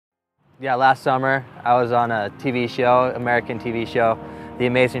Yeah, last summer I was on a TV show, American TV show, The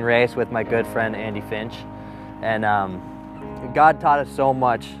Amazing Race, with my good friend Andy Finch. And God taught us so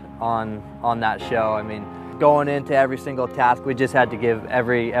much on that show. I mean, going into every single task, we just had to give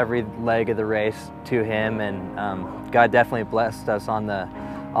every leg of the race to Him, and God definitely blessed us on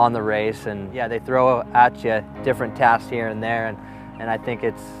the race. And yeah, they throw at you different tasks here and there, and I think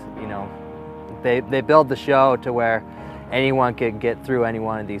it's, you know, they build the show to where anyone can get through any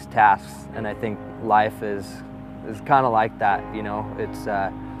one of these tasks, and I think life is kind of like that. You know, it's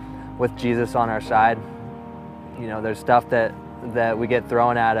with Jesus on our side. You know, there's stuff that we get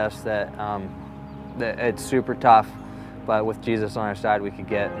thrown at us that it's super tough, but with Jesus on our side, we could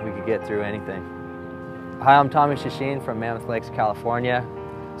get through anything. Hi, I'm Tommy Czeschin from Mammoth Lakes, California,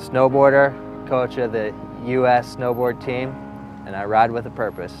 snowboarder, coach of the U.S. snowboard team, and I ride with a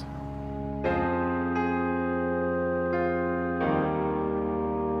purpose.